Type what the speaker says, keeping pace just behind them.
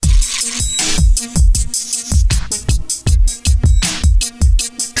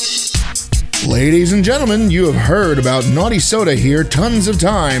Ladies and gentlemen, you have heard about Naughty Soda here tons of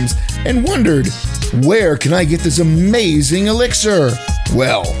times and wondered, where can I get this amazing elixir?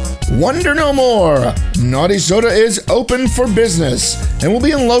 Well, wonder no more. Naughty Soda is open for business and will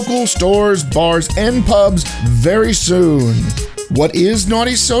be in local stores, bars, and pubs very soon. What is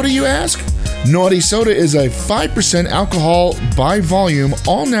Naughty Soda, you ask? Naughty Soda is a 5% alcohol by volume,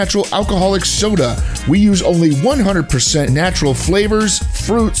 all-natural alcoholic soda. We use only 100% natural flavors,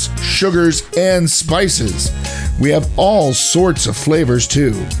 fruits, sugars, and spices. We have all sorts of flavors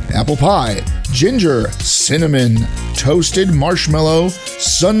too. Apple pie, ginger, cinnamon, toasted marshmallow,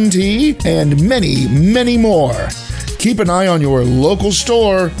 sun tea, and many, many more. Keep an eye on your local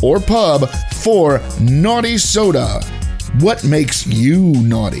store or pub for Naughty Soda. What makes you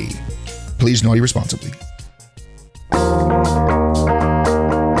naughty? Please naughty responsibly.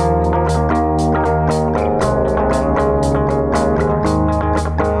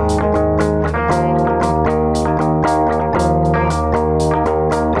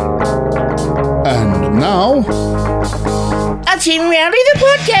 And now, Achieving Reality, the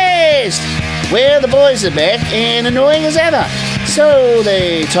podcast, where the boys are back and annoying as ever. So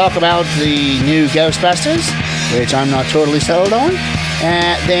they talk about the new Ghostbusters, which I'm not totally sold on.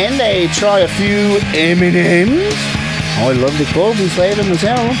 Then they try a few M&Ms. I love the coffee flavor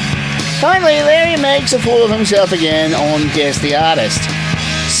myself. Finally, Larry makes a fool of himself again on Guess the Artist.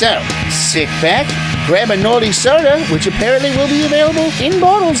 So, sit back, grab a Naughty Soda, which apparently will be available in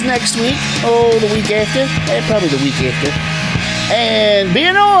bottles next week, or the week after, probably the week after, and be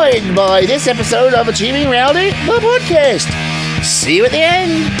annoyed by this episode of Achieving Reality, the podcast. See you at the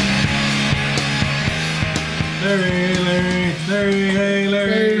end. Larry, hey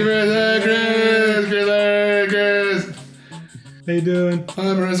Larry. Chris. How you doing? Hi,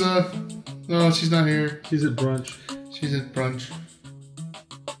 Marissa. No, she's not here. She's at brunch. She's at brunch.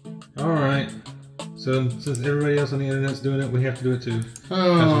 Alright. So, since everybody else on the internet's doing it, we have to do it too.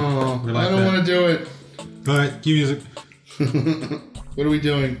 Oh, We like I don't that. want to do it. Alright, cue music. What are we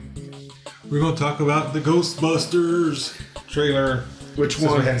doing? We're going to talk about the Ghostbusters trailer. Which Since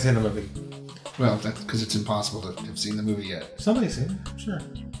we one? hadn't seen the movie. Well, that's because it's impossible to have seen the movie yet. Somebody's seen it, sure.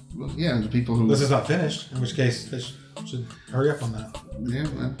 Well, yeah, the people who... This is not finished, in which case they should hurry up on that. Yeah,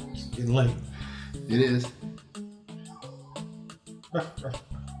 well, It's getting late. it is.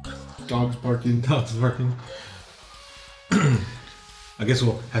 Dogs barking. Dog's barking. I guess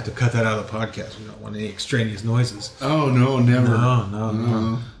we'll have to cut that out of the podcast. We don't want any extraneous noises. Oh, no, never.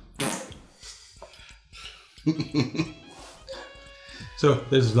 No. So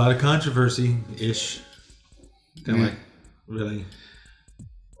there's a lot of controversy-ish. Kind of like really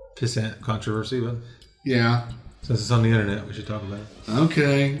pissant controversy, but Yeah. since it's on the internet, we should talk about it.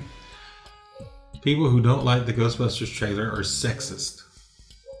 Okay. People who don't like the Ghostbusters trailer are sexist.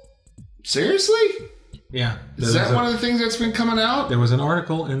 Seriously? Yeah. Is that one of the things that's been coming out? There was an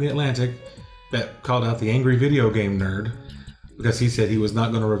article in The Atlantic that called out the angry video game nerd because he said he was not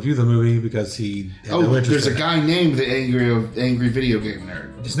going to review the movie because he had no interest there's in a it. guy named the angry video game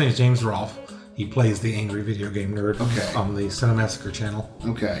nerd. His name's James Rolfe. He plays the angry video game nerd on the Cinemassacre channel.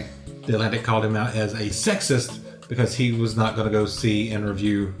 Okay. The Atlantic called him out as a sexist because he was not going to go see and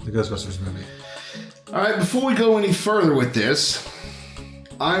review the Ghostbusters movie. All right, before we go any further with this,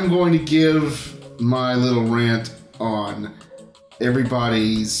 I'm going to give my little rant on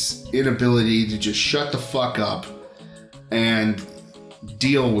everybody's inability to just shut the fuck up and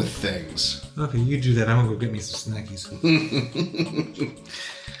deal with things. Okay, you do that. I'm going to go get me some snackies.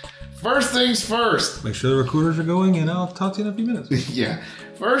 First things first. Make sure the recorders are going, and I'll talk to you in a few minutes. Yeah.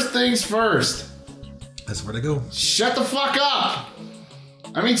 First things first. That's where to go. Shut the fuck up.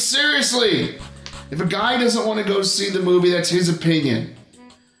 I mean, seriously. If a guy doesn't want to go see the movie, that's his opinion.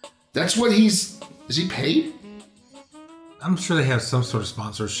 That's what he's... Is he paid? I'm sure they have some sort of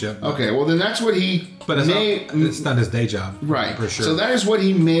sponsorship. Okay, well then that's what he But it's not his day job. Right. For sure. So that is what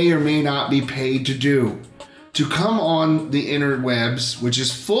he may or may not be paid to do. To come on the interwebs, which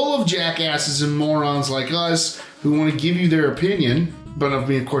is full of jackasses and morons like us who want to give you their opinion. But I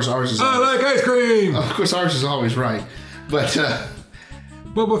mean, of course, ours is I like ice cream! of course, ours is always right. But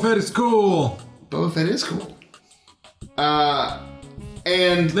Boba Fett is cool! Boba Fett is cool.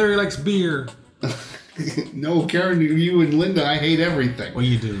 And Larry likes beer. no, Karen, you and Linda, I hate everything. Well,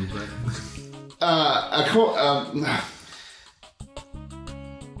 you do, but...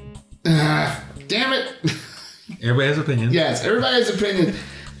 damn it. Everybody has opinions. Yes, everybody has opinion.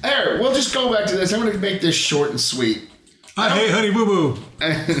 There, we'll just go back to this. I'm going to make this short and sweet. I hate Honey Boo Boo.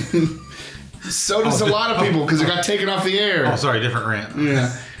 So does a lot of people because it got taken off the air. Oh, sorry, different rant.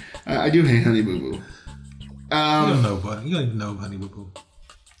 Yeah. I do hate Honey Boo Boo. You don't know, buddy. You don't even know Honey Boo Boo.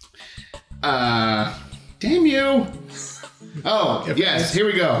 Damn you. Oh, yes, here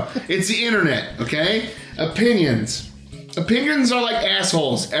we go. It's the internet, okay? Opinions. Opinions are like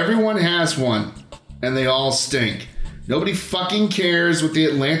assholes. Everyone has one, and they all stink. Nobody fucking cares what the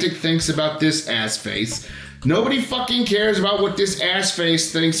Atlantic thinks about this ass face. Nobody fucking cares about what this ass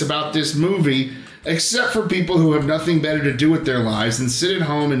face thinks about this movie, except for people who have nothing better to do with their lives than sit at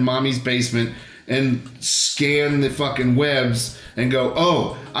home in mommy's basement and scan the fucking webs and go,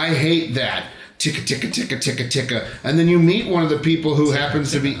 oh, I hate that. Ticka, ticka, ticka, ticka, ticka. And then you meet one of the people who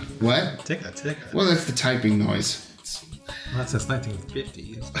happens to be... What? Ticka, ticka. Well, that's the typing noise. Well, that's since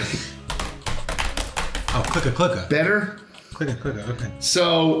 1950. Oh, clicka. Better? Clicka, okay.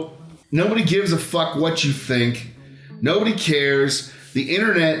 So, nobody gives a fuck what you think. Nobody cares. The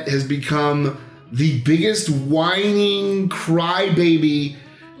internet has become the biggest whining crybaby,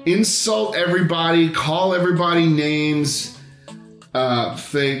 insult everybody, call everybody names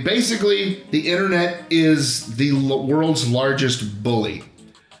thing. Basically, the internet is the world's largest bully.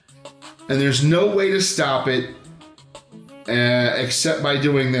 And there's no way to stop it except by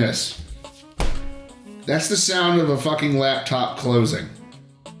doing this. That's the sound of a fucking laptop closing.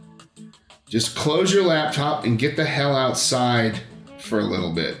 Just close your laptop and get the hell outside for a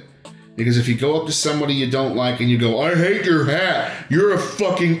little bit. Because if you go up to somebody you don't like and you go, I hate your hat, you're a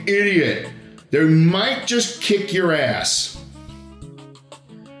fucking idiot, they might just kick your ass.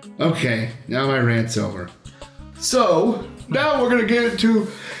 Okay, now my rant's over. So, now we're going to get into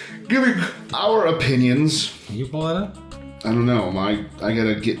giving our opinions. Can you pull that up? I don't know. I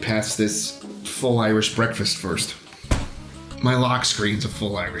gotta get past this full Irish breakfast first. My lock screen's a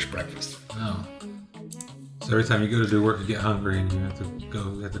full Irish breakfast. Oh. So every time you go to do work, you get hungry and you have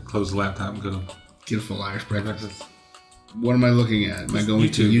to close the laptop and go to Get a full Irish breakfast. What am I looking at? Am I going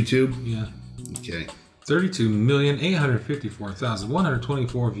to YouTube? Yeah. Okay.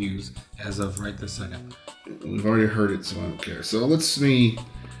 32,854,124 views as of right this second. We've already heard it, so I don't care. So let's me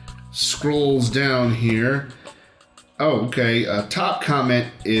scrolls down here. Oh, okay. Top comment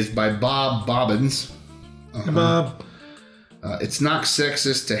is by Bob Bobbins. Hey, Bob. It's not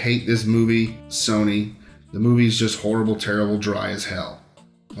sexist to hate this movie, Sony. The movie's just horrible, terrible, dry as hell.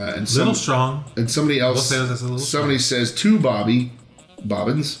 And Little strong. And somebody else, We'll say that's a little somebody says to Bobby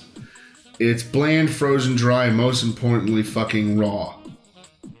Bobbins, it's bland, frozen, dry, and most importantly, fucking raw.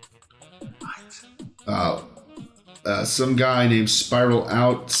 What? Some guy named Spiral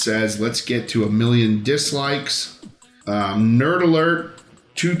Out says, let's get to 1 million dislikes. Nerd Alert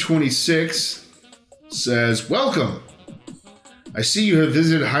 226 says, welcome. I see you have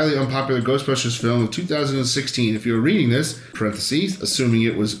visited a highly unpopular Ghostbusters film of 2016. If you're reading this, parentheses, assuming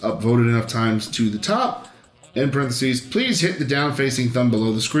it was upvoted enough times to the top, in parentheses, please hit the down-facing thumb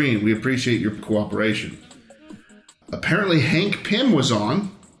below the screen. We appreciate your cooperation. Apparently Hank Pym was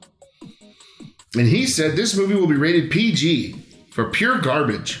on, and he said this movie will be rated PG for pure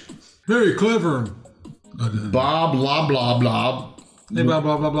garbage. Very clever. Bob blah blah blah. Hey, blah,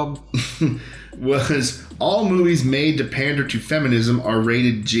 blah, blah, blah. Was all movies made to pander to feminism are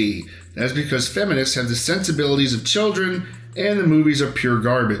rated G. That's because feminists have the sensibilities of children and the movies are pure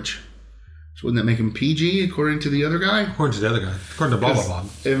garbage. So wouldn't that make him PG according to the other guy? According to the other guy. According to blah, blah, blah.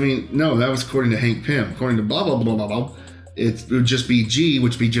 I mean, no, that was according to Hank Pym. According to blah, blah, blah, blah, blah, it would just be G,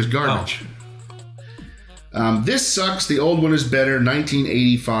 which would be just garbage. Oh. This sucks. The old one is better.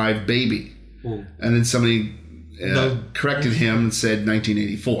 1985, baby. Ooh. And then somebody corrected him and said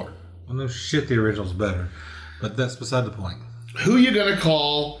 1984. Well, no shit, the original's better. But that's beside the point. Who you gonna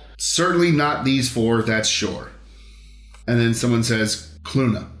call? Certainly not these four, that's sure. And then someone says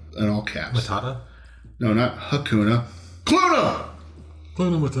Cluna in all caps. Matata? No, not Hakuna. Cluna!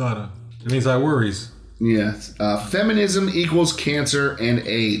 Cluna Matata. It means I worries. Yes. Feminism equals cancer and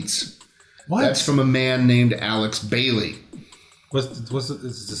AIDS. What? That's from a man named Alex Bailey.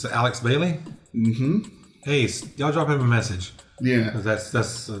 Is this Alex Bailey? Mm-hmm. Hey, y'all drop him a message. Yeah. That's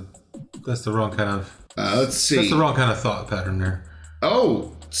the wrong kind of... Let's see. That's the wrong kind of thought pattern there.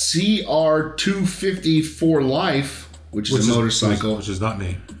 Oh, CR250 for life, which is a motorcycle. Which is not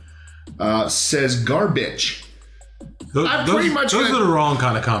me. Says garbage. Those are the wrong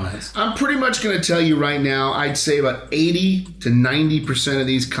kind of comments. I'm pretty much going to tell you right now, I'd say about 80 to 90% of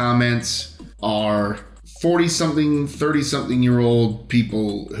these comments are 40-something, 30-something-year-old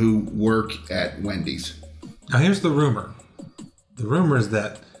people who work at Wendy's. Now, here's the rumor. The rumor is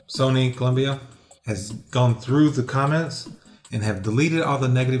that Sony Columbia has gone through the comments and have deleted all the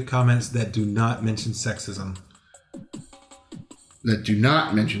negative comments that do not mention sexism. That do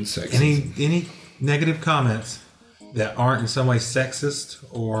not mention sexism. Any negative comments that aren't in some way sexist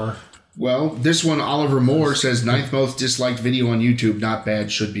or... Well, this one, Oliver Moore says, 9th most disliked video on YouTube, not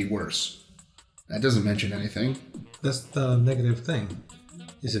bad, should be worse. That doesn't mention anything. That's the negative thing.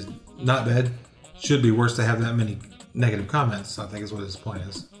 He says, not bad, should be worse to have that many negative comments, I think is what his point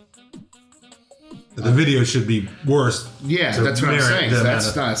is. The video should be worse. Yeah, that's what I'm saying.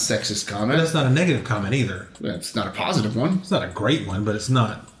 That's not a sexist comment. But that's not a negative comment either. It's not a positive one. It's not a great one, but it's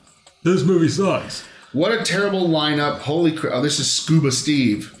not. This movie sucks. What a terrible lineup. Holy crap. Oh, this is Scuba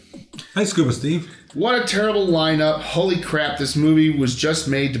Steve. Hey, Scuba Steve. What a terrible lineup. Holy crap. This movie was just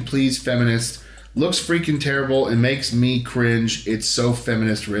made to please feminists. Looks freaking terrible and makes me cringe. It's so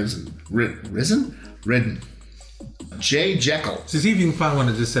feminist ridden. Jay Jekyll. See if you can find one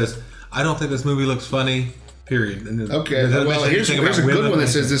that just says, I don't think this movie looks funny, period. And okay, well, here's a good one that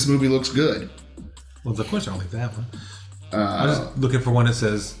says this movie looks good. Well, of course I don't like that one. I'm just looking for one that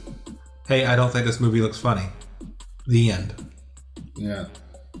says, hey, I don't think this movie looks funny. The end. Yeah.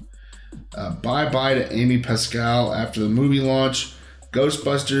 Bye-bye to Amy Pascal after the movie launch.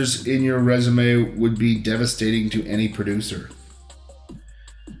 Ghostbusters in your resume would be devastating to any producer.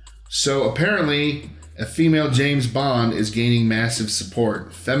 So apparently, a female James Bond is gaining massive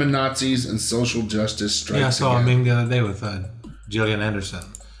support. Feminazis and social justice strikes again. Yeah, I saw a meme the other day with Gillian Anderson.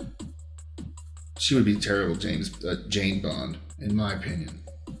 She would be terrible Jane Bond, in my opinion.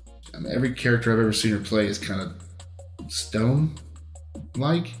 I mean, every character I've ever seen her play is kind of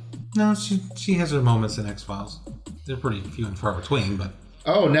stone-like. No, she has her moments in X-Files. They're pretty few and far between, but...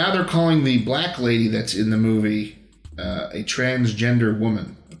 Oh, now they're calling the black lady that's in the movie a transgender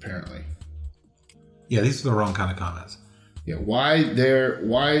woman, apparently. Yeah, these are the wrong kind of comments. Yeah, why there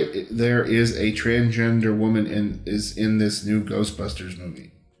is a transgender woman in this new Ghostbusters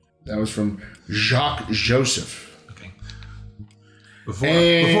movie? That was from Jacques Joseph. Okay. Before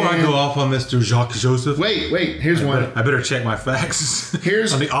I go off on Mr. Jacques Joseph... Wait, here's one. I better check my facts.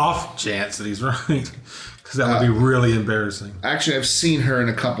 Here's on the off chance that he's right. Because that would be really embarrassing. Actually, I've seen her in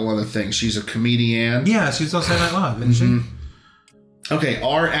a couple other things. She's a comedian. Yeah, she's on Saturday Night Live, isn't she? Okay,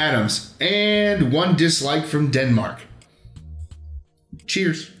 R. Adams. And one dislike from Denmark.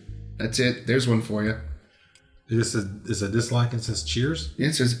 Cheers. That's it. There's one for you. Is a dislike? It says cheers?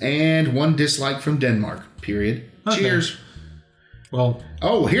 It says, and one dislike from Denmark. Period. Okay. Cheers. Well.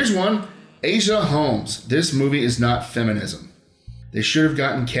 Oh, here's one. Asia Holmes. This movie is not feminism. They should have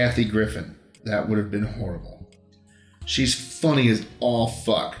gotten Kathy Griffin. That would have been horrible. She's funny as all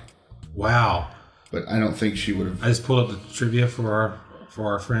fuck. Wow. But I don't think she would have. I just pulled up the trivia for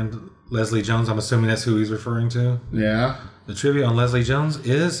our friend Leslie Jones. I'm assuming that's who he's referring to. Yeah. The trivia on Leslie Jones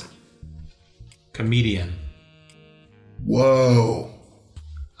is comedian. Whoa.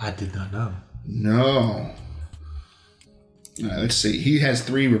 I did not know. No. All right, let's see. He has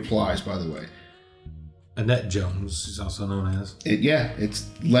 3 replies, by the way. Annette Jones is also known as. It's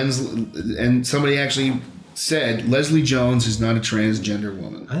Leslie. And somebody actually said Leslie Jones is not a transgender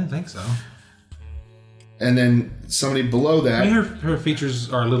woman. I didn't think so. And then somebody below that. I mean, her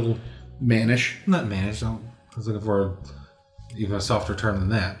features are a little mannish. Not mannish. I was looking for even a softer term than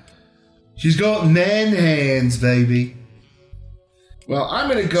that. She's got man hands, baby. Well,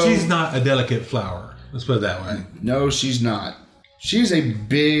 I'm going to go... She's not a delicate flower. Let's put it that way. No, she's not. She's a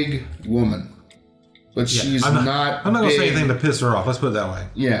big woman. But she's not I'm not going to say anything to piss her off. Let's put it that way.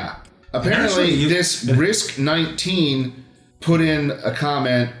 Yeah. Apparently, this Risk19 put in a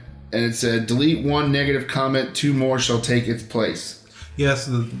comment, and it said, delete 1 negative comment, 2 more shall take its place. Yes,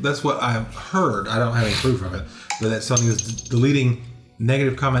 that's what I've heard. I don't have any proof of it. But that Sony is deleting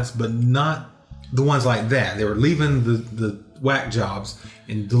negative comments, but not the ones like that. They were leaving the whack jobs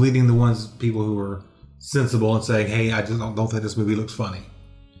and deleting the ones, people who were sensible and saying, hey, I just don't think this movie looks funny.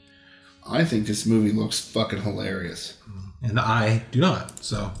 I think this movie looks fucking hilarious. And I do not,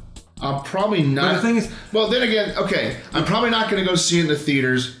 so... I'm probably not... But the thing is... Well, then again, okay, I'm probably not going to go see it in the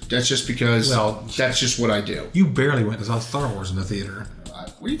theaters. That's just because... Well... That's just what I do. You barely went to saw Star Wars in the theater.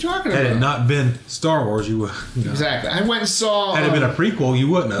 What are you talking about? Had it not been Star Wars, you would... You know, exactly. I went and saw... Had it been a prequel, you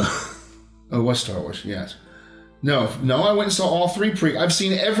wouldn't have. Oh, it was Star Wars, yes. No, I went and saw all 3 I've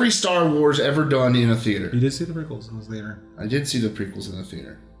seen every Star Wars ever done in a theater. You did see the prequels in the theater? I did see the prequels in the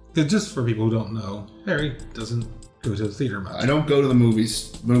theater. Just for people who don't know, Harry doesn't go to the theater much. I don't go to the movie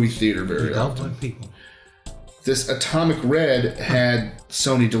theater very often. Don't like people. This Atomic Red had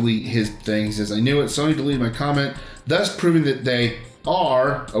Sony delete his thing. He says, I knew it. Sony deleted my comment, thus proving that they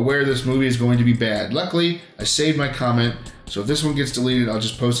are aware this movie is going to be bad. Luckily, I saved my comment, so if this one gets deleted, I'll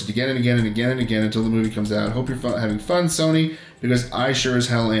just post it again and again and again and again until the movie comes out. Hope you're having fun, Sony, because I sure as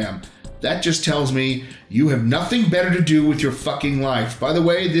hell am. that just tells me you have nothing better to do with your fucking life. By the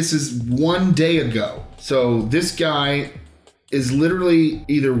way, this is 1 day ago. So this guy is literally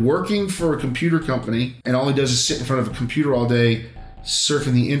either working for a computer company and all he does is sit in front of a computer all day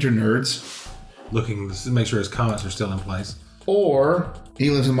surfing the internerds, looking to make sure his comments are still in place. Or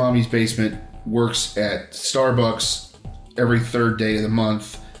he lives in mommy's basement, works at Starbucks every third day of the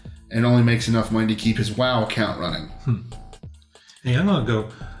month, and only makes enough money to keep his WoW account running. Hey, I'm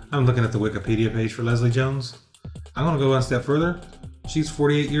looking at the Wikipedia page for Leslie Jones. I'm going to go one step further. She's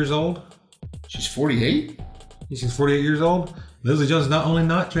 48 years old. She's 48? She's 48 years old. Leslie Jones is not only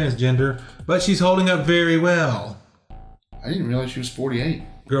not transgender, but she's holding up very well. I didn't realize she was 48.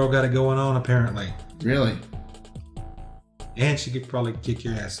 Girl got it going on, apparently. Really? And she could probably kick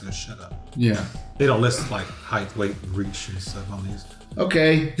your ass, so shut up. Yeah. They don't list like height, weight, and reach and stuff on these.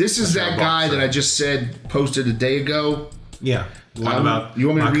 Okay, this is that guy that I just said posted a day ago. Yeah. What about you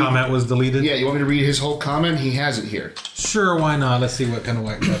want me to my read, comment was deleted? Yeah, you want me to read his whole comment? He has it here. Sure, why not? Let's see what kind of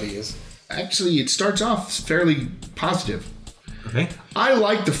white guy he is. Actually, it starts off fairly positive. Okay. I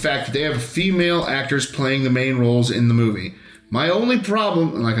like the fact that they have female actors playing the main roles in the movie. My only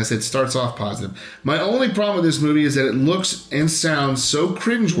problem, and like I said, starts off positive. My only problem with this movie is that it looks and sounds so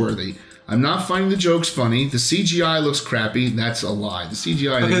cringeworthy. I'm not finding the jokes funny. The CGI looks crappy. That's a lie. The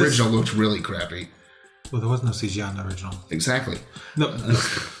CGI in the original looked really crappy. Well, there was no CGI in the original. Exactly. No,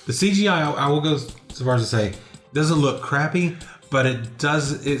 the CGI, I will go so far as to say, doesn't look crappy, but it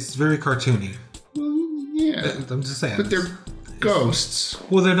does. It's very cartoony. Well, yeah. I'm just saying. But they're ghosts.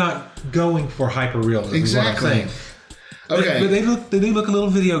 Well, they're not going for hyper-realism. Exactly. Is what I'm saying. Okay. But they do look a little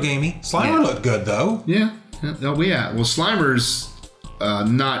video gamey. Slimer looked good, though. Yeah. No, yeah. Well, Slimer's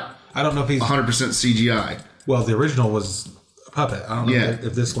not I don't know if he's 100% CGI. Well, the original was a puppet. I don't know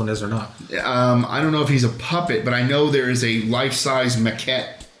if this one is or not. I don't know if he's a puppet, but I know there is a life-size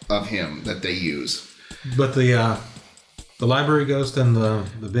maquette of him that they use. But the library ghost and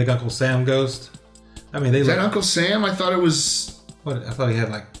the big Uncle Sam ghost, I mean, Is that Uncle Sam? I thought it was... What? I thought he had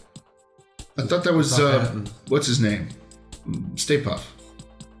like... I thought that was... what's his name? Stay Puft.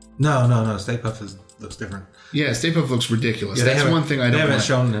 No. Stay Puft looks different. Yeah, Stay Puft looks ridiculous. Yeah, that's one thing I don't They haven't like.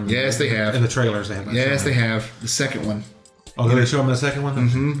 shown him. Yes, they have. In the trailers, they haven't. Yes, they have. The second one. Oh, did they show him in the second one?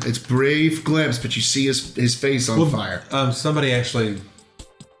 Mm-hmm. It's brief glimpse, but you see his face on fire. Somebody actually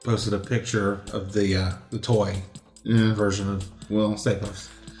posted a picture of the toy version of Stay Puft.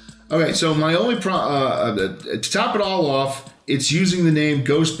 Okay, so my only to top it all off, it's using the name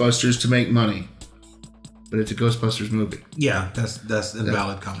Ghostbusters to make money. But it's a Ghostbusters movie. Yeah, that's an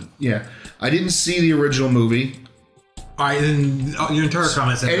invalid comment. Yeah. I didn't see the original movie. All right, then your entire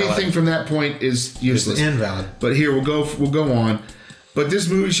comment's invalid. Anything from that point is useless. It's invalid. But here, we'll go on. But this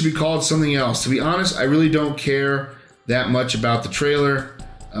movie should be called something else. To be honest, I really don't care that much about the trailer.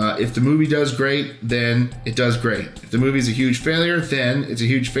 If the movie does great, then it does great. If the movie's a huge failure, then it's a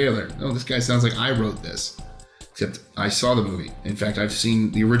huge failure. Oh, this guy sounds like I wrote this. Except I saw the movie. In fact, I've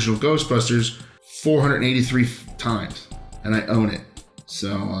seen the original Ghostbusters 483 times, and I own it.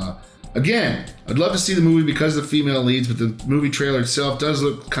 So, again, I'd love to see the movie because of the female leads, but the movie trailer itself does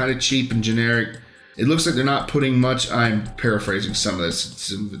look kind of cheap and generic. It looks like they're not putting much, I'm paraphrasing some of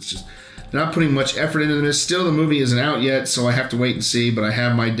this, it's just, they're not putting much effort into this. Still, the movie isn't out yet, so I have to wait and see, but I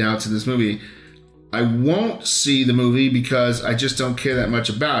have my doubts in this movie. I won't see the movie because I just don't care that much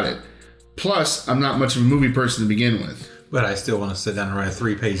about it. Plus, I'm not much of a movie person to begin with. But I still want to sit down and write a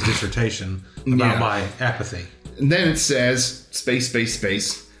 3-page dissertation about my apathy. And then it says, space.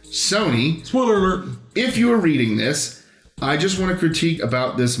 Sony, spoiler alert. If you are reading this, I just want to critique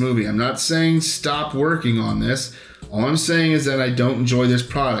about this movie. I'm not saying stop working on this. All I'm saying is that I don't enjoy this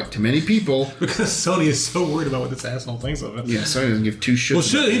product. To many people... Because Sony is so worried about what this asshole thinks of it. Yeah, Sony doesn't give two shits. Well,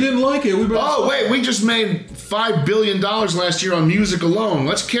 shit, he didn't like it. Wait, we just made $5 billion last year on music alone.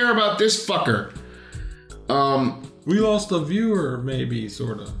 Let's care about this fucker. We lost a viewer, maybe,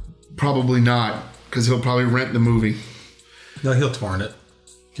 sort of. Probably not, because he'll probably rent the movie. No, he'll torrent it.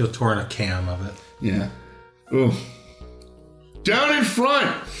 He'll torrent a cam of it. Yeah. Ooh. Down in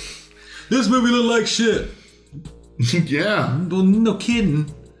front! This movie looked like shit. Yeah. Well, no kidding.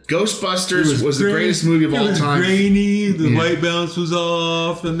 Ghostbusters was the greatest movie of all time. It was grainy, the white balance was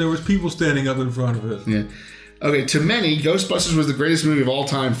off, and there was people standing up in front of it. Yeah. Okay, to many, Ghostbusters was the greatest movie of all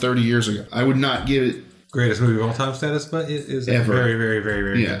time 30 years ago. I would not give it... greatest movie of all time status, but it is a very, very, very,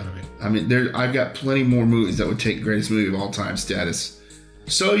 very good movie. I mean, I've got plenty more movies that would take greatest movie of all time status.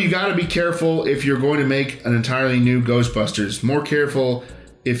 So you got to be careful if you're going to make an entirely new Ghostbusters. More careful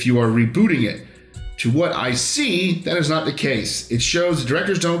if you are rebooting it. To what I see, that is not the case. It shows the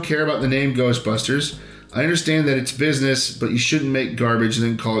directors don't care about the name Ghostbusters. I understand that it's business, but you shouldn't make garbage and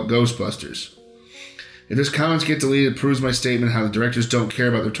then call it Ghostbusters. If his comments get deleted, it proves my statement how the directors don't care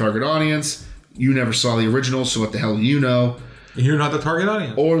about their target audience. You never saw the original, so what the hell do you know? You're not the target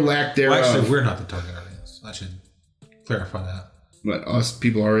audience. Or lack thereof. Well, actually, we're not the target audience. I should clarify that. What, us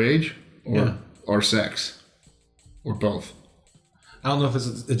people our age? Or our sex? Or both? I don't know if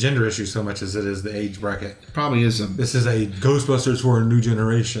it's a gender issue so much as it is the age bracket. Probably is This is a Ghostbusters for a new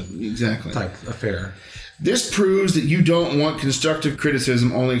generation. Exactly. Type affair. This proves that you don't want constructive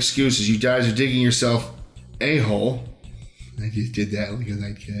criticism, only excuses. You guys are digging yourself a-hole. I just did that because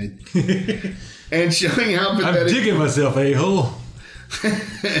I could. And showing how pathetic... I'm digging myself a-hole.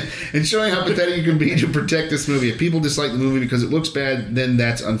 And showing how pathetic you can be to protect this movie. If people dislike the movie because it looks bad, then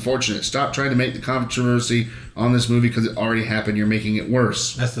that's unfortunate. Stop trying to make the controversy on this movie because it already happened. You're making it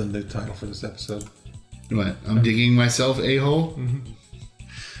worse. That's the new title for this episode. What? I'm digging myself a-hole? Mm-hmm.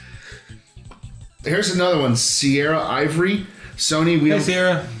 Here's another one. Sierra Ivory. Sony, Hey,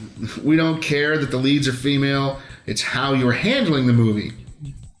 Sierra. We don't care that the leads are female. It's how you're handling the movie.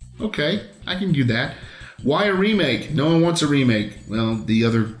 Okay, I can do that. Why a remake? No one wants a remake. Well, the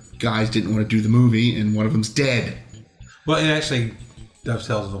other guys didn't want to do the movie, and one of them's dead. Well, it actually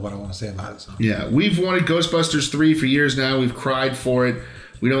dovetails with what I want to say about it. So. Yeah, we've wanted Ghostbusters 3 for years now. We've cried for it.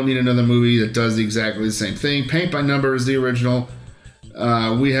 We don't need another movie that does exactly the same thing. Paint by Number is the original.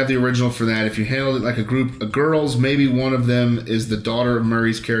 We have the original for that. If you handled it like a group of girls, maybe one of them is the daughter of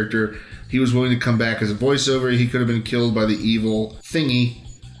Murray's character. He was willing to come back as a voiceover. He could have been killed by the evil thingy.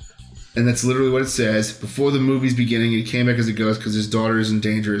 And that's literally what it says. Before the movie's beginning, he came back as a ghost because his daughter is in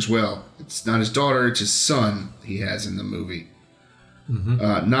danger as well. It's not his daughter, it's his son he has in the movie.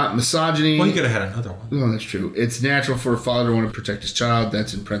 Mm-hmm. Not misogyny. Well, you could have had another one. Oh, that's true. It's natural for a father to want to protect his child.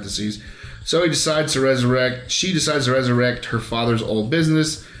 That's in parentheses. So she decides to resurrect her father's old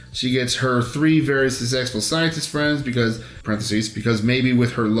business. She gets her 3 very successful scientist friends because maybe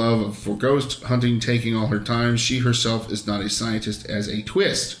with her love for ghost hunting taking all her time, she herself is not a scientist as a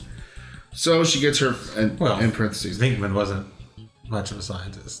twist. So she gets her, in parentheses. Venkman wasn't much of a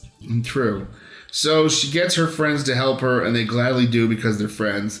scientist. True. So she gets her friends to help her, and they gladly do because they're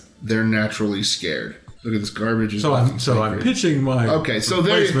friends. They're naturally scared. Look at this garbage. So I'm pitching my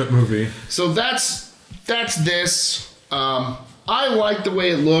replacement movie. So that's this. I like the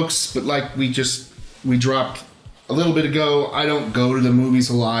way it looks, but like we dropped a little bit ago, I don't go to the movies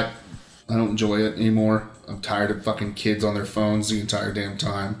a lot. I don't enjoy it anymore. I'm tired of fucking kids on their phones the entire damn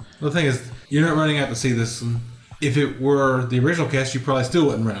time. The thing is, you're not running out to see this. If it were the original cast, you probably still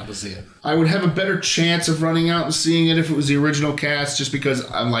wouldn't run out to see it. I would have a better chance of running out and seeing it if it was the original cast, just because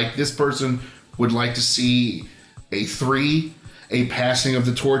I'm like, this person would like to see a passing of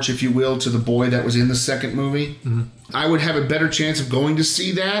the torch, if you will, to the boy that was in the second movie. Mm-hmm. I would have a better chance of going to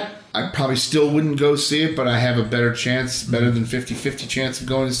see that. I probably still wouldn't go see it, but I have a better chance, better than 50-50 chance of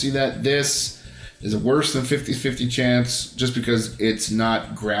going to see that. This is a worse than 50-50 chance just because it's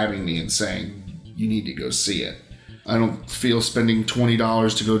not grabbing me and saying, you need to go see it. I don't feel spending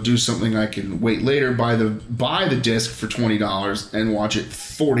 $20 to go do something I can wait later, buy the disc for $20 and watch it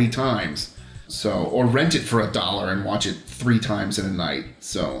 40 times. So, or rent it for $1 and watch it 3 times in a night.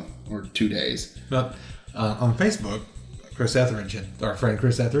 So, or 2 days. But on Facebook, Chris Etheridge, our friend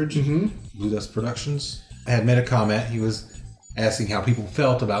Chris Etheridge, Blue Dust Productions, had made a comment. He was asking how people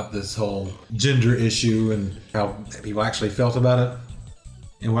felt about this whole gender issue and how people actually felt about it.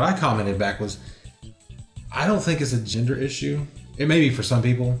 And what I commented back was, I don't think it's a gender issue. It may be for some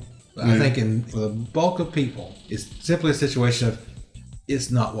people, but I think for the bulk of people, it's simply a situation of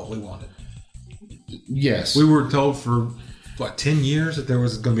it's not what we wanted. Yes. We were told for, 10 years that there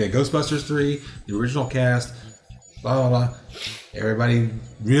was going to be a Ghostbusters 3, the original cast, blah, blah, blah. Everybody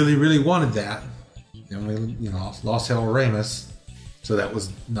really, really wanted that. And we, lost Harold Ramis, so that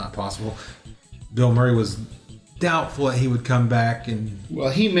was not possible. Bill Murray was doubtful that he would come back, and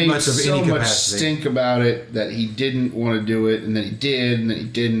he made so much stink about it that he didn't want to do it, and then he did, and then he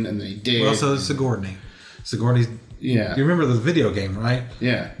didn't, and then he did. Well, so Sigourney's. Yeah. You remember the video game, right?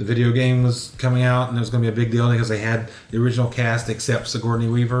 Yeah. The video game was coming out, and it was going to be a big deal because they had the original cast except Sigourney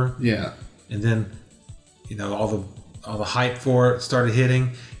Weaver. Yeah. And then, all the hype for it started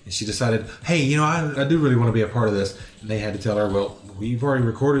hitting, and she decided, hey, I do really want to be a part of this. And they had to tell her, well, we've already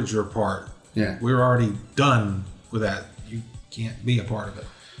recorded your part. Yeah. We're already done with that. You can't be a part of it.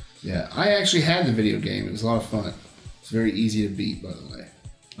 Yeah. I actually had the video game. It was a lot of fun. It's very easy to beat, by the way.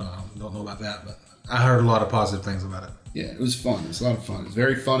 Don't know about that, but I heard a lot of positive things about it. Yeah, it was fun. It was a lot of fun. It was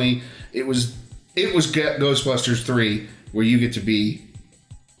very funny. It was Ghostbusters 3 where you get to be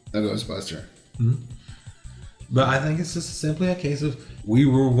a Ghostbuster. Mm-hmm. But I think it's just simply a case of we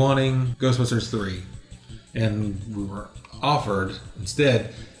were wanting Ghostbusters 3. and we were offered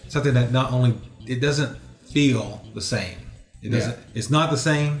instead something that not only it doesn't feel the same. It doesn't. Yeah. It's not the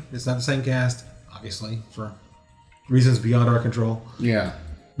same. It's not the same cast, obviously, for reasons beyond our control. Yeah.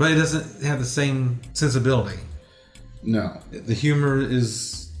 But it doesn't have the same sensibility. No. The humor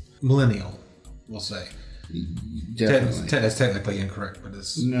is millennial, we'll say. Definitely. That's technically incorrect, but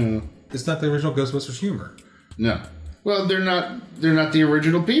No. it's not the original Ghostbusters humor. No. Well, they're not the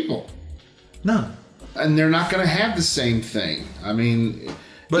original people. No. And they're not going to have the same thing. I mean,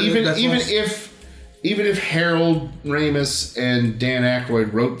 But even that's if Harold Ramis and Dan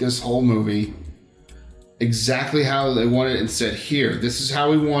Aykroyd wrote this whole movie exactly how they want it and said, "Here, this is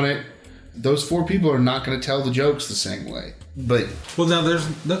how we want it," those four people are not going to tell the jokes the same way. But Well, now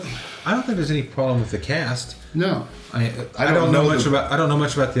I don't think there's any problem with the cast. no, I don't know much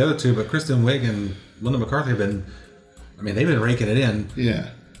about the other two, but Kristen Wiig and Linda McCarthy have been. I mean, they've been raking it in yeah,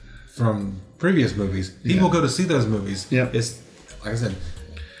 from previous movies. People Yeah. go to see those movies. Yep. It's like I said,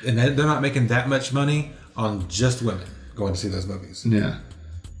 and they're not making that much money on just women going to see those movies. yeah,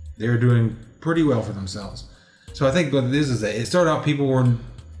 They're doing pretty well for themselves. So I think what it is that it started out people were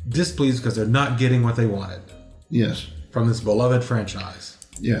displeased because they're not getting what they wanted yes, from this beloved franchise.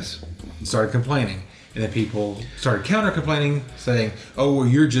 yes, And started complaining, and then people started counter complaining, saying, "Oh, well,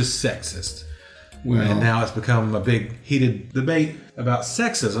 you're just sexist." well, And now it's become a big heated debate about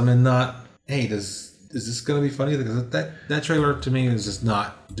sexism and not, hey, is this going to be funny? Because that trailer to me is just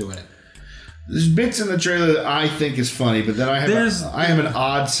not doing it. there's bits in the trailer that I think is funny, but then I There's- have an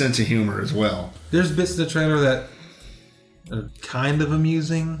odd sense of humor as well. There's bits in the trailer that are kind of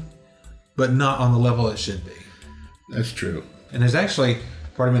amusing, but not on the level it should be. That's true. And there's actually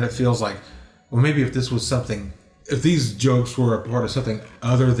part of me that feels like, well, maybe if this was something, if these jokes were a part of something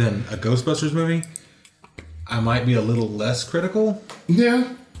other than a Ghostbusters movie, I might be a little less critical.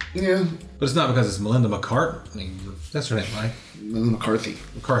 Yeah, yeah. But it's not because it's Melinda McCarthy. That's her name, right? McCarthy.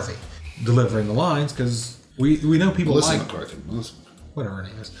 McCarthy delivering the lines, because we know people Melissa like McCarthy. Melissa. whatever her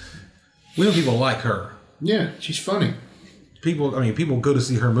name is. We know people like her. Yeah, she's funny. People go to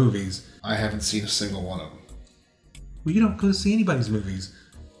see her movies. I haven't seen a single one of them. Well, you don't go to see anybody's movies.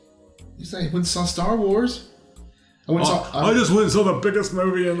 You say I went and saw Star Wars? I went and saw. I just went and saw the biggest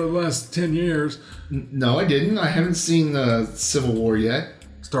movie in the last 10 years. No, I didn't. I haven't seen the Civil War yet.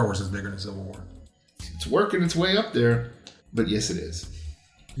 Star Wars is bigger than Civil War. It's working its way up there. But yes, it is.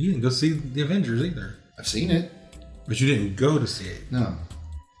 You didn't go see the Avengers either. I've seen it. But you didn't go to see it. No,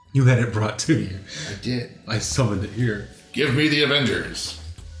 You had it brought to you. I did. I summoned it here. Give me the Avengers.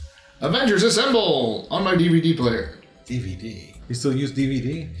 Avengers Assemble on my DVD player. DVD. You still use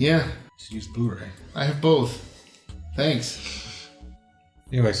DVD? Yeah, Just use Blu-ray. I have both. Thanks.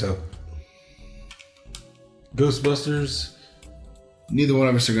 Anyway, so Ghostbusters. Neither one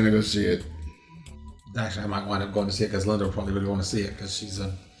of us are going to go see it. Actually, I might wind up going to see it because Linda will probably really want to see it because she's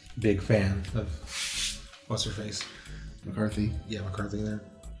a big fan of what's her face. McCarthy. Yeah, McCarthy there.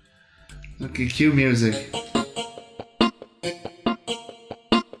 Okay, cue music.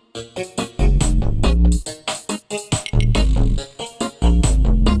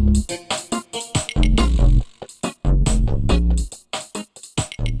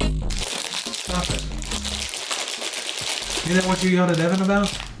 Stop it. You know what you yelled at Evan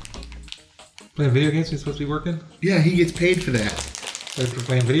about? Playing video games? He's supposed to be working? Yeah, he gets paid for that. For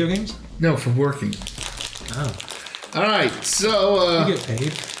playing video games? No, for working. Oh. All right, so You get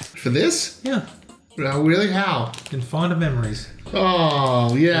paid? for this? Yeah. Really? How? In fond of memories. Oh,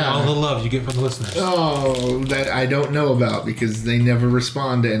 All yeah. the love you get from the listeners. Oh, that I don't know about because they never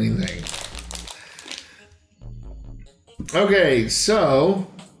respond to anything. Okay, so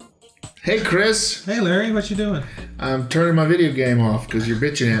hey, Chris. Hey, Larry, what you doing? I'm turning my video game off because you're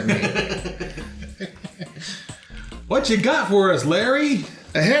bitching at me. What you got for us, Larry?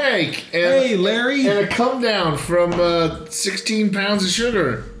 A headache. And, Hey, Larry. And a come down from 16 pounds of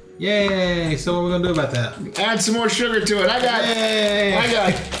sugar. Yay. So what are we going to do about that? Add some more sugar to it. I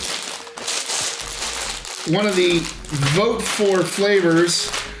got one of the vote for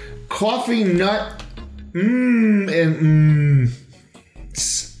flavors: coffee nut.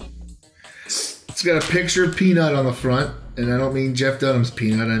 It's got a picture of peanut on the front, and I don't mean Jeff Dunham's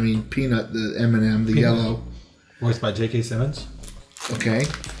peanut. I mean peanut, the M&M, the Peanut. yellow. Voiced by J.K. Simmons. Okay,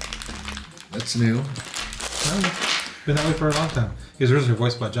 that's new. Oh, been that way for a long time. He was originally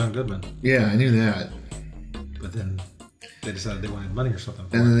voiced by John Goodman, Yeah, I knew that. but then they decided they wanted money or something.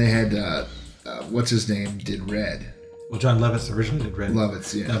 For And it. then they had what's his name did Red. Well, John Lovitz originally did Red.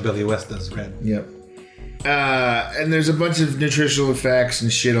 Lovitz, yeah. Now Billy West does Red. Yep. And there's a bunch of nutritional facts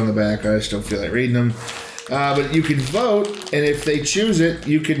and shit on the back. I just don't feel like reading them. But you can vote, and if they choose it,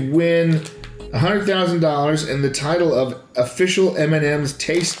 you can win $100,000 and the title of official M&M's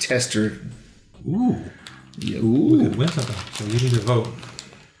taste tester. Ooh. Yeah, We ooh. could win something. So you need to vote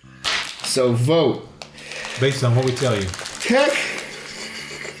So vote. based on what we tell you.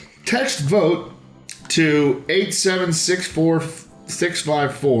 Text vote to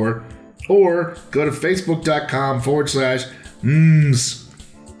 8764654 or go to facebook.com/mms.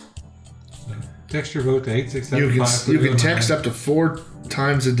 Text your vote to 867. You can text up to 4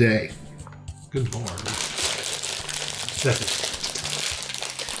 times a day. Good lord. That's it.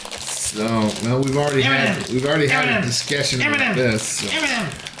 So, well, we've already had a discussion about this. So.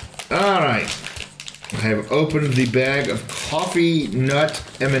 All right, I have opened the bag of coffee nut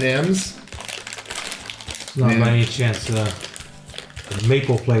M&Ms. Not Man. by any chance the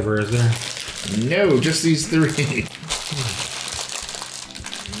maple flavor, is there? No, just these 3.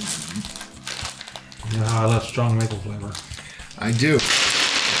 You know how I love strong maple flavor. I do.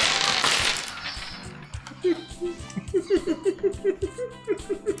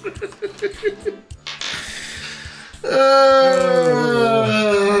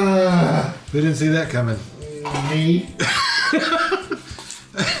 Who didn't see that coming? Me.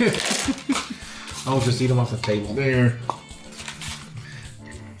 I'll just eat them off the table. There.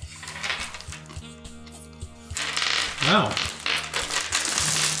 Wow.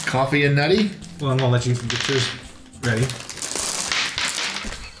 Coffee and nutty? Well, I'm gonna let you get yours ready.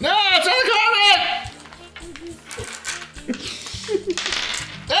 No, it's on the carpet!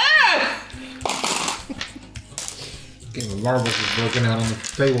 Ah! Game of marbles is broken out on the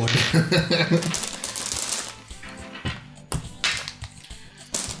table.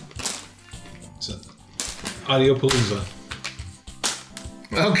 It's an audio palooza.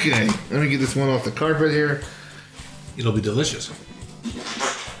 Okay, let me get this one off the carpet here. It'll be delicious.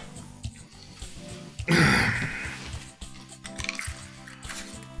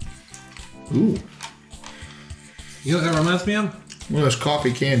 Ooh, You know what that reminds me of? one of those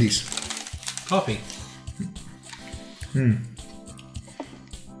coffee candies. Coffee.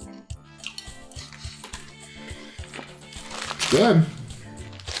 Good.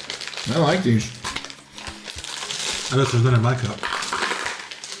 I like these. I bet there's none in my cup.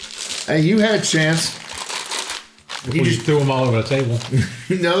 Hey, you had a chance. You just threw them all over the table.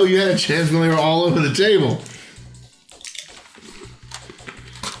 No, you had a chance when they were all over the table.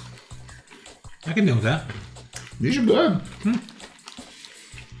 I can deal with that. These are good.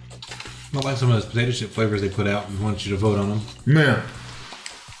 Not like some of those potato chip flavors they put out and want you to vote on them. Man,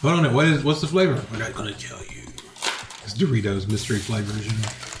 Vote on it. What's the flavor? We're not gonna tell you. It's Doritos mystery flavors. You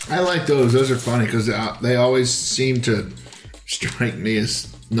know? I like those. Those are funny because they always seem to strike me as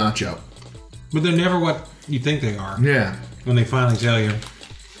nacho. But they're never what you think they are. Yeah. When they finally tell you.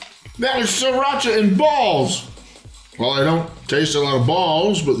 That is sriracha and balls. Well, I don't taste a lot of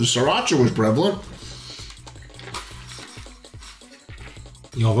balls, but the sriracha was prevalent.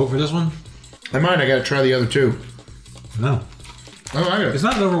 You all vote for this one? I might. I got to try the other two. No. I like it. It's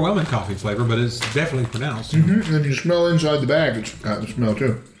not an overwhelming coffee flavor, but it's definitely pronounced. You know? And then you smell inside the bag. It's got the smell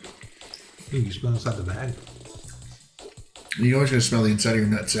too. You can smell inside the bag. You're always going to smell the inside of your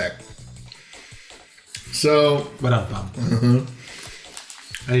nutsack. So, But I'm bummed.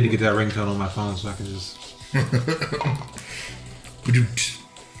 I need to get that ringtone on my phone so I can just.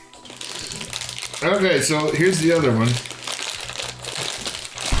 okay, so here's the other one.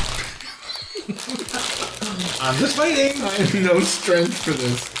 I'm just waiting. I have no strength for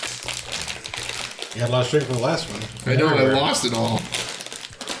this. You had a lot of strength for the last one. I know, I lost it all.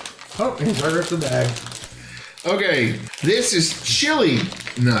 Oh, he's right up the bag. Okay, this is chili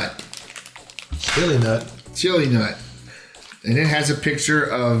nut. Chili nut. Chili nut. And it has a picture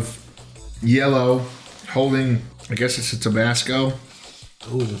of Yellow holding, I guess it's a Tabasco.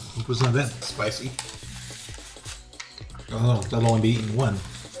 Ooh, it was not that spicy. Oh, that'll only be eating one.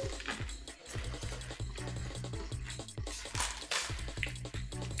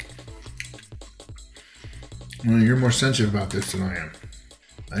 Well, you're more sensitive about this than I am.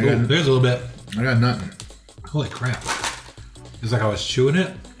 I Oh, got, there's a little bit. I got nothing. Holy crap. It's like I was chewing it,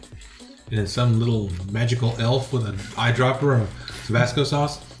 and then some little magical elf with an eyedropper of Tabasco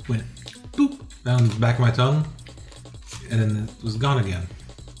sauce went boop down the back of my tongue, and then it was gone again.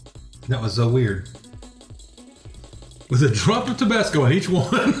 That was so weird. With a drop of Tabasco in each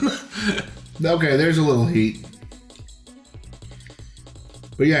one. Okay, there's a little heat.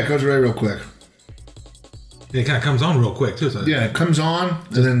 But yeah, it goes away real quick. It kind of comes on real quick, too. So Yeah, it comes on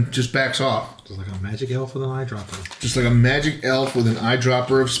and then just backs off. It's like a magic elf with an eyedropper. Just like a magic elf with an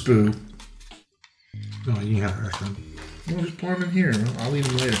eyedropper of spoo. Oh, you can have the rest of them. Well, just pour them in here. I'll eat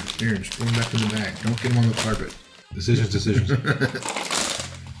them later. Here, just put them back in the bag. Don't get them on the carpet. Decisions.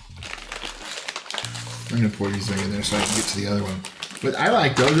 I'm going to pour these in there so I can get to the other one. But I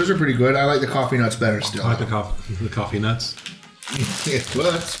like those. Those are pretty good. I like the coffee nuts better still. I like the coffee nuts. Yeah,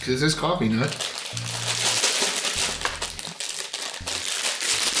 well, that's because it's coffee nut.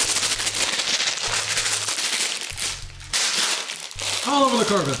 All over the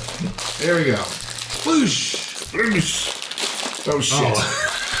carpet. There we go. Whoosh. Oh, shit.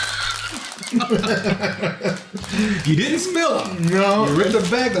 You didn't spill them. No. You ripped the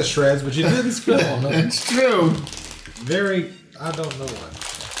bag to shreds, but you didn't spill them. That's true. Very, I don't know what.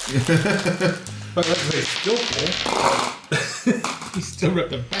 But let's say skillful. He still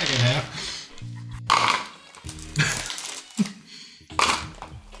ripped the bag in half.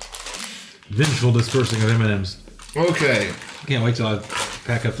 Vengeful dispersing of M&Ms. Okay. Can't wait till I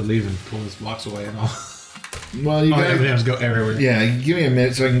pack up the leave and pull this box away and all. Well, you All the got M&Ms go everywhere. Yeah, give me a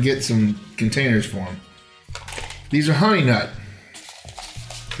minute so I can get some containers for them. These are honey nut.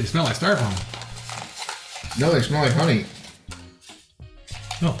 They smell like styrofoam. No, they smell like honey.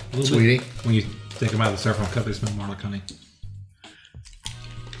 No, a little Sweetie. bit. When you take them out of the styrofoam cup, they smell more like honey.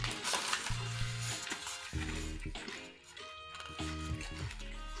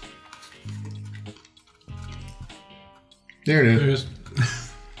 There it There is. it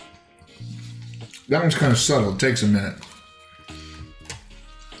is. That one's kind of subtle. It takes a minute.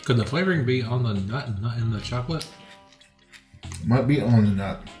 Could the flavoring be on the nut and not in the chocolate? Might be on the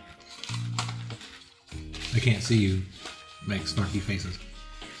nut. I can't see you make snarky faces.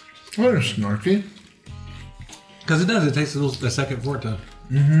 What is snarky? Because it does. It takes a second for it to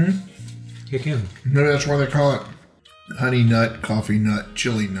kick in. Maybe that's why they call it honey nut, coffee nut,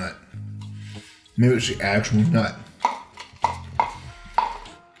 chili nut. Maybe it's the actual nut.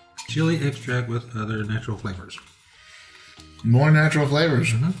 Chili extract with other natural flavors. More natural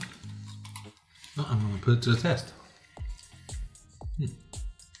flavors. Well, I'm going to put it to the test. The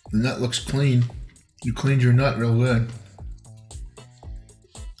nut looks clean. You cleaned your nut real good.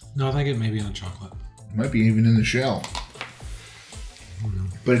 No, I think it may be in the chocolate. Might be even in the shell.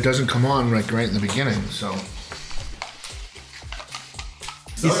 But it doesn't come on like right in the beginning, so.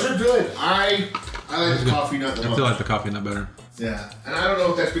 Those are good. I like the coffee nut the I most. feel like the coffee nut better. Yeah, and I don't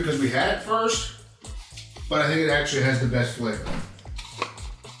know if that's because we had it first, but I think it actually has the best flavor.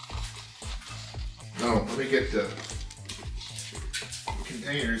 Oh, let me get the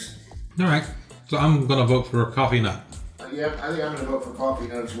containers. All right. So I'm going to vote for coffee nut. Yeah, I think I'm going to vote for coffee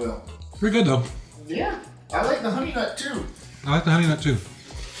nut as well. Pretty good, though. Yeah, I like the honey nut too. I like the honey nut, too.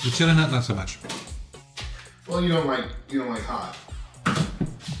 The chili nut, not so much. Well, you don't like hot.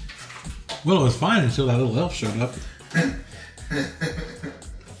 Well, it was fine until that little elf showed up.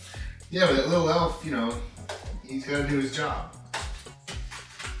 Yeah, but that little elf, he's got to do his job.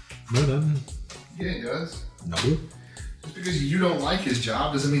 No, it doesn't. Yeah, he does. No. Just because you don't like his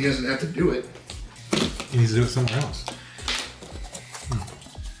job doesn't mean he doesn't have to do it. He needs to do it somewhere else.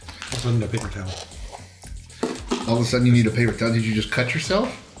 Also, I need a paper towel. All of a sudden you need a paper towel. Did you just cut yourself?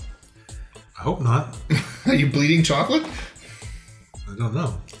 I hope not. Are you bleeding chocolate? I don't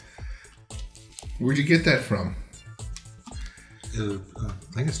know. Where'd you get that from? I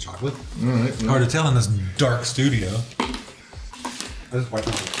think it's chocolate. All right. Hard to tell in this dark studio. I just wiped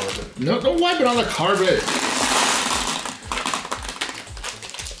it on the carpet. No, don't wipe it on the carpet.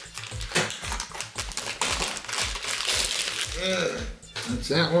 That's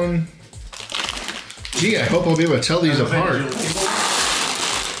that one. Gee, I hope I'll be able to tell these apart.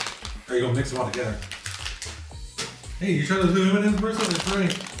 Are you gonna mix them all together? Hey, you try those new M&M's person? They're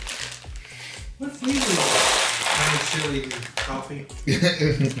great. What flavor? Honey, chili, coffee.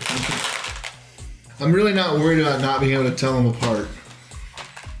 I'm really not worried about not being able to tell them apart.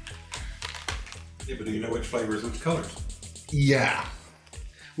 Yeah, but do you know which flavors, which colors? Yeah.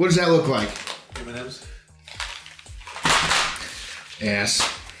 What does that look like? M&M's. Ass.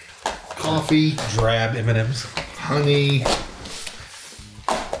 Coffee. Drab M&M's. Honey.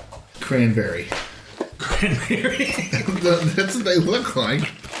 Cranberry. Cranberry. That's what they look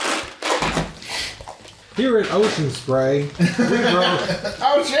like. Here at Ocean Spray,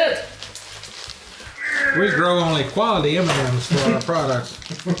 Oh shit! we grow only quality M&M's for our products.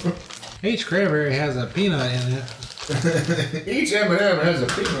 Each cranberry has a peanut in it. Each M&M has a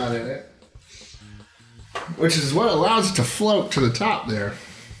peanut in it, which is what allows it to float to the top there.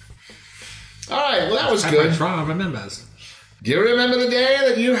 All right, well that was I good. try remembers. Do you remember the day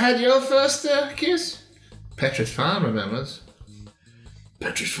that you had your first kiss? Petrus Farm remembers.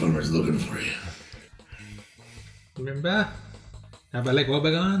 Petrus Farmer's looking for you. Remember? Abalik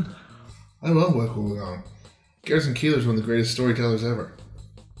Wobegon? I love Wick Wobegon. Garrison Keillor's one of the greatest storytellers ever.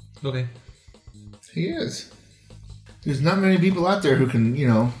 Okay. He is. There's not many people out there who can,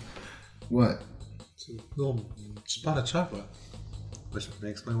 what? It's a little spot of chocolate. Which may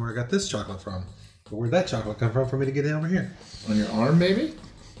explain where I got this chocolate from. But where'd that chocolate come from for me to get it over here? On your arm, maybe?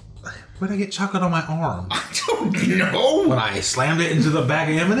 Where'd I get chocolate on my arm? I don't know. When I slammed it into the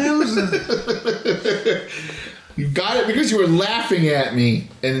bag of M&M's? You got it because you were laughing at me,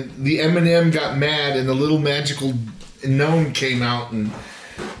 and the M&M got mad, and the little magical gnome came out and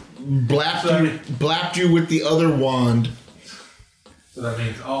blapped you with the other wand. So that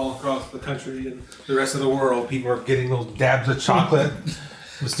means all across the country and the rest of the world, people are getting little dabs of chocolate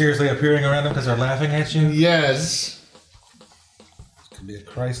mysteriously appearing around them because they're laughing at you. Yes. It could be a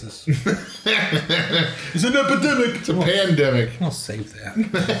crisis. It's an epidemic. It's a pandemic. I'll save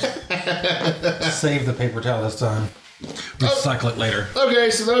that. Save the paper towel this time. Recycle it later. Okay,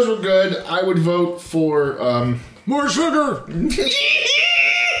 so those were good. I would vote for More sugar!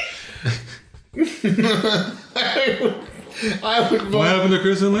 I would vote. What happened to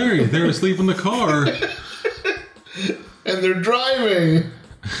Chris and Larry? They were asleep in the car. And they're driving.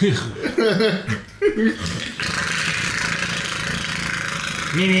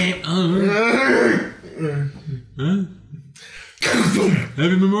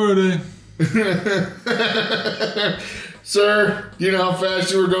 Happy Memorial Day. Sir, you know how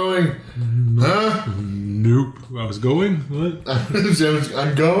fast you were going? Huh? Nope. I was going? What?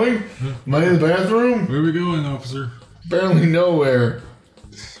 I'm going? Am I in the bathroom? Where are we going, officer? Apparently nowhere.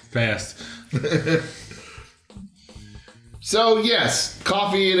 Fast. So, yes,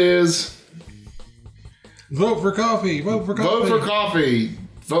 coffee it is. Vote for coffee. Vote for coffee. Vote for coffee.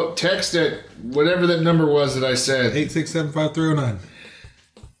 Vote text at whatever that number was that I said. 8675309.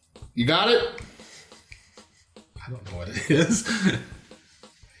 You got it? I don't know what it is.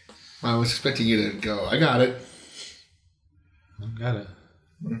 I was expecting you to go. I got it. I got it.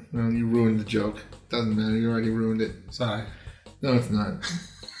 No, you ruined the joke. Doesn't matter. You already ruined it. Sorry. No, it's not.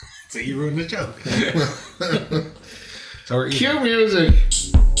 So you ruined the joke. So we're Cue music.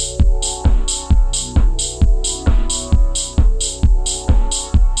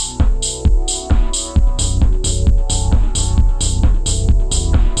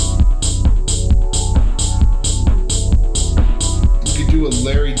 You could do a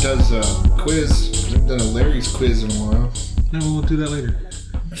Larry does a quiz. I haven't done a Larry's quiz in a while. No, we'll do that later.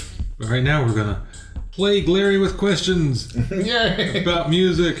 But right now we're gonna plague Larry with questions Yay! about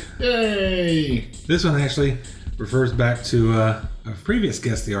music. Yay! This one actually refers back to a previous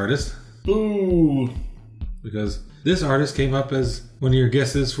guest, the artist, Boo! because this artist came up as one of your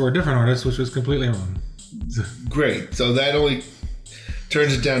guesses for a different artist, which was completely wrong. Great. So that only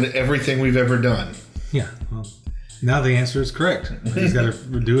turns it down to everything we've ever done. Yeah. Well, now the answer is correct. What he's got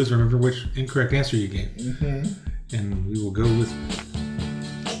to do is remember which incorrect answer you gave, and we will go with.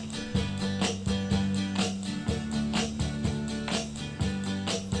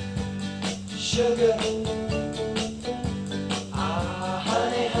 Sugar, ah,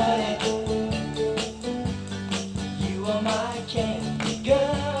 honey, honey, you are my candy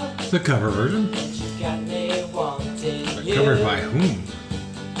girl. The cover version. You got me wanting you. Covered by whom?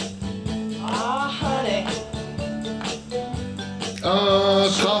 Ah, honey,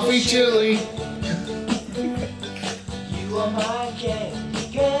 Coffee chili. you are my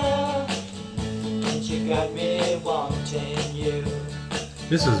candy girl. And you got me wanting you.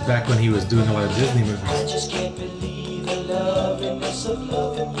 This was back when he was doing a lot of Disney I movies. just can't believe the loveliness of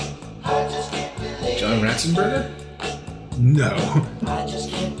loving you. I just can't believe. John Ratzenberger? No. I just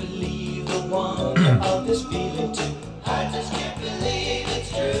can't believe the wonder of this feeling too. I just can't believe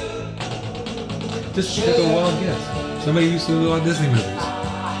it's true. Just take a wild guess. Somebody used to do a lot of Disney movies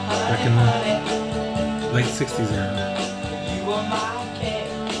back in the late 60s era. You are my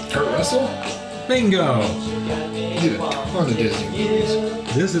candy. Kurt Russell? Bingo! He did a ton of Disney movies.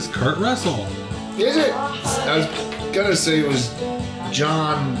 This is Kurt Russell. Is it? I was gonna say it was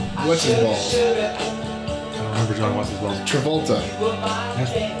John. What's his balls? I don't remember John Watts' balls. Travolta.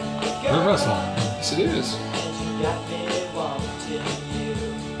 That's Kurt Russell. Yes, it is.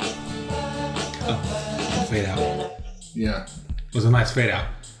 Oh, fade out. Yeah. It was a nice fade out.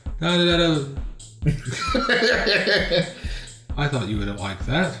 Da-da-da-da. I thought you would have liked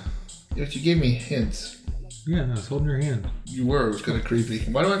that. If you gave me hints, Yeah, I was holding your hand. you were. It was kind of creepy.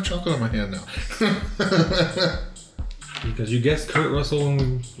 Why do I have chocolate on my hand now? Because you guessed Kurt Russell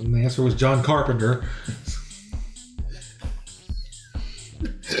when the answer was John Carpenter.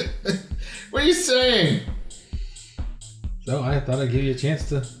 What are you saying? So I thought I'd give you a chance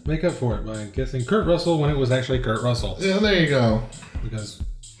to make up for it by guessing Kurt Russell when it was actually Kurt Russell. Yeah, there you go. Because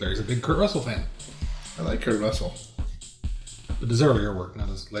Larry's a big Kurt Russell fan. I like Kurt Russell. But his earlier work, not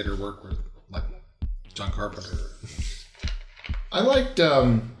his later work with like John Carpenter. I liked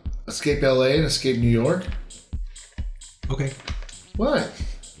Escape LA and Escape New York. Okay. What?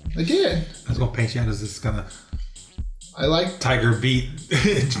 I did. I was gonna paint you out as this kind of I like. Tiger beat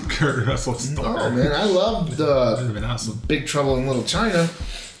Kurt Russell story. Oh man, I love That would have the been awesome. Big Trouble in Little China.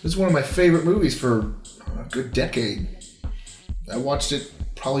 It's one of my favorite movies for a good decade. I watched it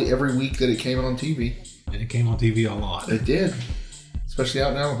probably every week that it came on TV. And it came on TV a lot. It did, especially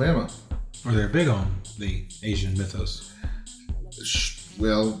out in Alabama. Or they're big on the Asian mythos.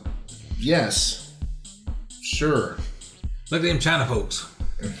 Well, yes, sure. Look at them China folks.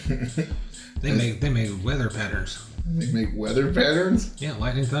 They make weather patterns. They make weather patterns. Yeah,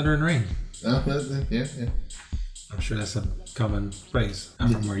 lightning, thunder, and rain. Oh, yeah. I'm sure that's a common phrase.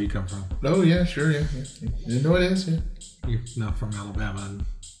 I'm from where you come from. Oh, yeah, sure, yeah. You know it is, yeah. You're not from Alabama, and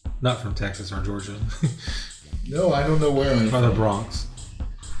not from Texas or Georgia, No, I don't know where I'm or from. the Bronx.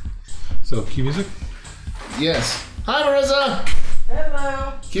 So, cue music. Yes. Hi, Marissa.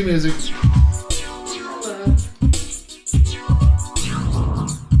 Hello. Cue music. Hello.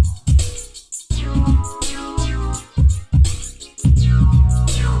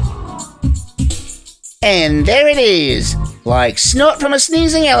 And there it is. Like snot from a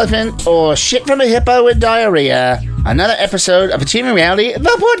sneezing elephant or shit from a hippo with diarrhea. Another episode of Achieving Reality, the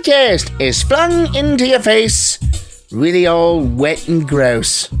podcast, is flung into your face. Really all wet and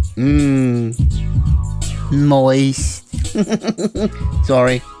gross. Moist.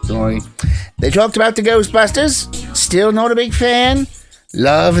 Sorry. They talked about the Ghostbusters. Still not a big fan.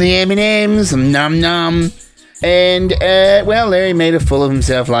 Love the M&Ms. Nom nom. And, well, Larry made a fool of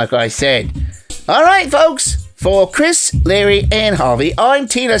himself like I said. Alright, folks. For Chris, Larry, and Harvey, I'm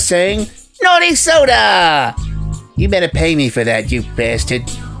Tina saying, Naughty Soda! You better pay me for that, you bastard.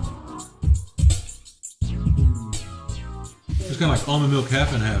 It's kind of like almond milk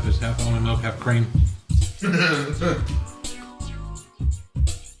half and half. It's half almond milk, half cream.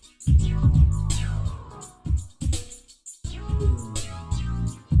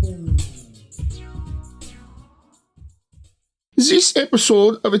 This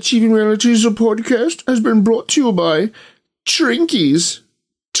episode of Achieving Reality is a podcast has been brought to you by Trinkies.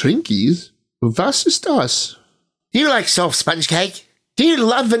 Trinkies? Was ist das? Do you like soft sponge cake? Do you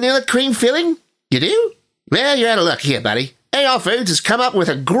love vanilla cream filling? You do? Well, you're out of luck here, buddy. AR Foods has come up with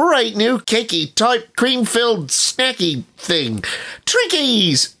a great new cakey type cream-filled snacky thing.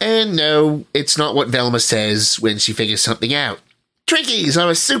 Trinkies! And no, it's not what Velma says when she figures something out. Trinkies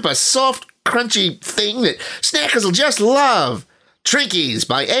are a super soft, crunchy thing that snackers will just love. Trinkies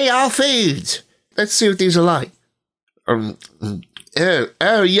by AR Foods. Let's see what these are like.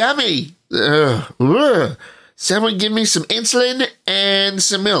 Oh, yummy. Someone give me some insulin and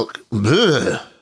some milk. Ugh.